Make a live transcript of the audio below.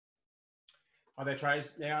Hi there,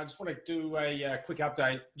 traders. Now, I just want to do a quick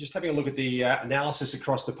update. Just having a look at the analysis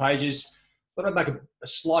across the pages. Thought I'd make a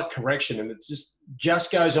slight correction, and it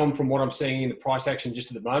just goes on from what I'm seeing in the price action just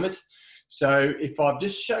at the moment. So if I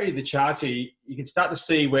just show you the charts here, you can start to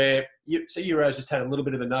see where you see Euro's just had a little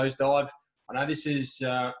bit of a nosedive. I know this is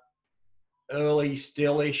early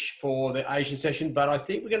still-ish for the Asian session, but I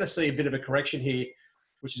think we're going to see a bit of a correction here,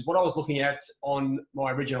 which is what I was looking at on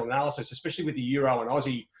my original analysis, especially with the Euro and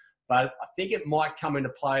Aussie. But I think it might come into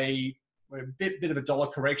play with a bit of a dollar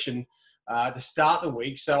correction to start the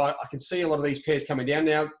week. So I can see a lot of these pairs coming down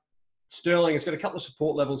now. Sterling has got a couple of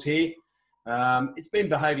support levels here. It's been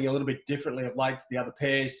behaving a little bit differently of late to the other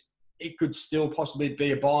pairs. It could still possibly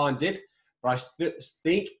be a buy and dip, but I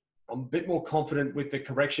think I'm a bit more confident with the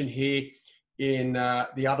correction here in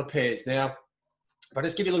the other pairs. Now, if I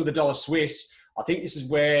just give you a look at the dollar Swiss, I think this is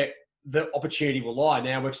where the opportunity will lie.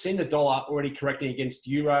 Now, we've seen the dollar already correcting against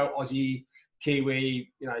Euro, Aussie,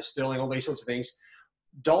 Kiwi, sterling, all these sorts of things.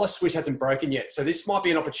 Dollar Swiss hasn't broken yet. So this might be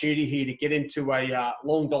an opportunity here to get into a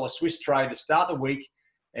long dollar Swiss trade to start the week.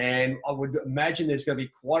 And I would imagine there's going to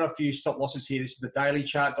be quite a few stop losses here. This is the daily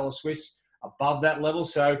chart, dollar Swiss, above that level.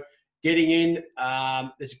 So getting in,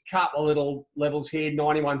 there's a couple of little levels here.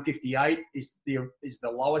 91.58 is the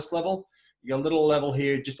lowest level. You got a little level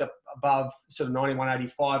here just up above sort of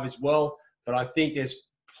 91.85 as well. But I think there's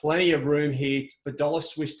plenty of room here for dollar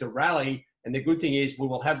Swiss to rally. And the good thing is we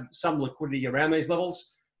will have some liquidity around these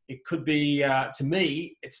levels. It could be, to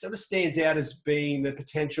me, it sort of stands out as being the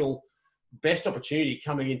potential best opportunity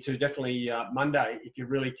coming into definitely Monday if you're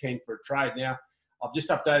really keen for a trade. Now, I've just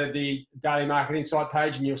updated the Daily Market Insight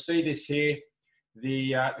page, and you'll see this here,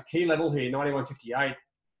 the key level here, 91.58.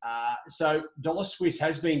 So dollar Swiss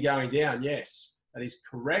has been going down. Yes, that is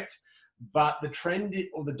correct. But the trend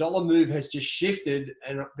or the dollar move has just shifted,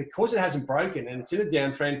 and because it hasn't broken and it's in a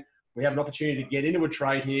downtrend, we have an opportunity to get into a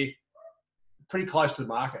trade here pretty close to the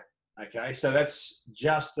market. Okay, so that's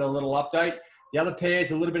just a little update. The other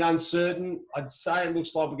pairs are a little bit uncertain. I'd say it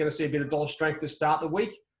looks like we're going to see a bit of dollar strength to start the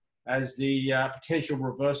week as the potential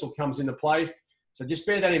reversal comes into play. So just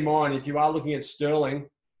bear that in mind. If you are looking at sterling,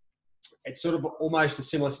 it's sort of almost a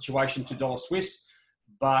similar situation to dollar Swiss,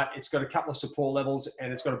 but it's got a couple of support levels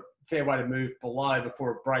and it's got a fair way to move below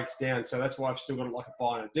before it breaks down. So that's why I've still got it like a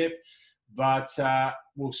buy and a dip. But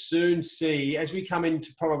we'll soon see, as we come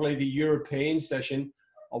into probably the European session,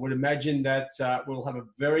 I would imagine that we'll have a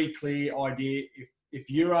very clear idea if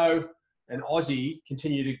Euro and Aussie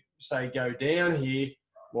continue to, say, go down here,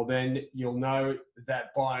 well, then you'll know that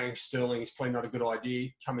buying sterling is probably not a good idea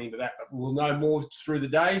coming into that. But we'll know more through the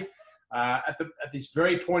day. At this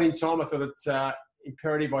very point in time, I thought it's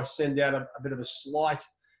imperative I send out a bit of a slight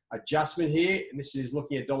adjustment here. And this is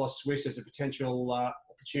looking at dollar Swiss as a potential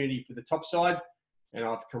opportunity for the top side. And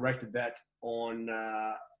I've corrected that on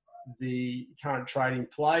the current trading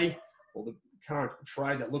play, or the current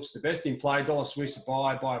trade that looks the best in play. Dollar Swiss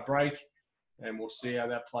buy a break, and we'll see how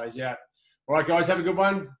that plays out. All right, guys, have a good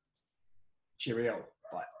one. Cheerio.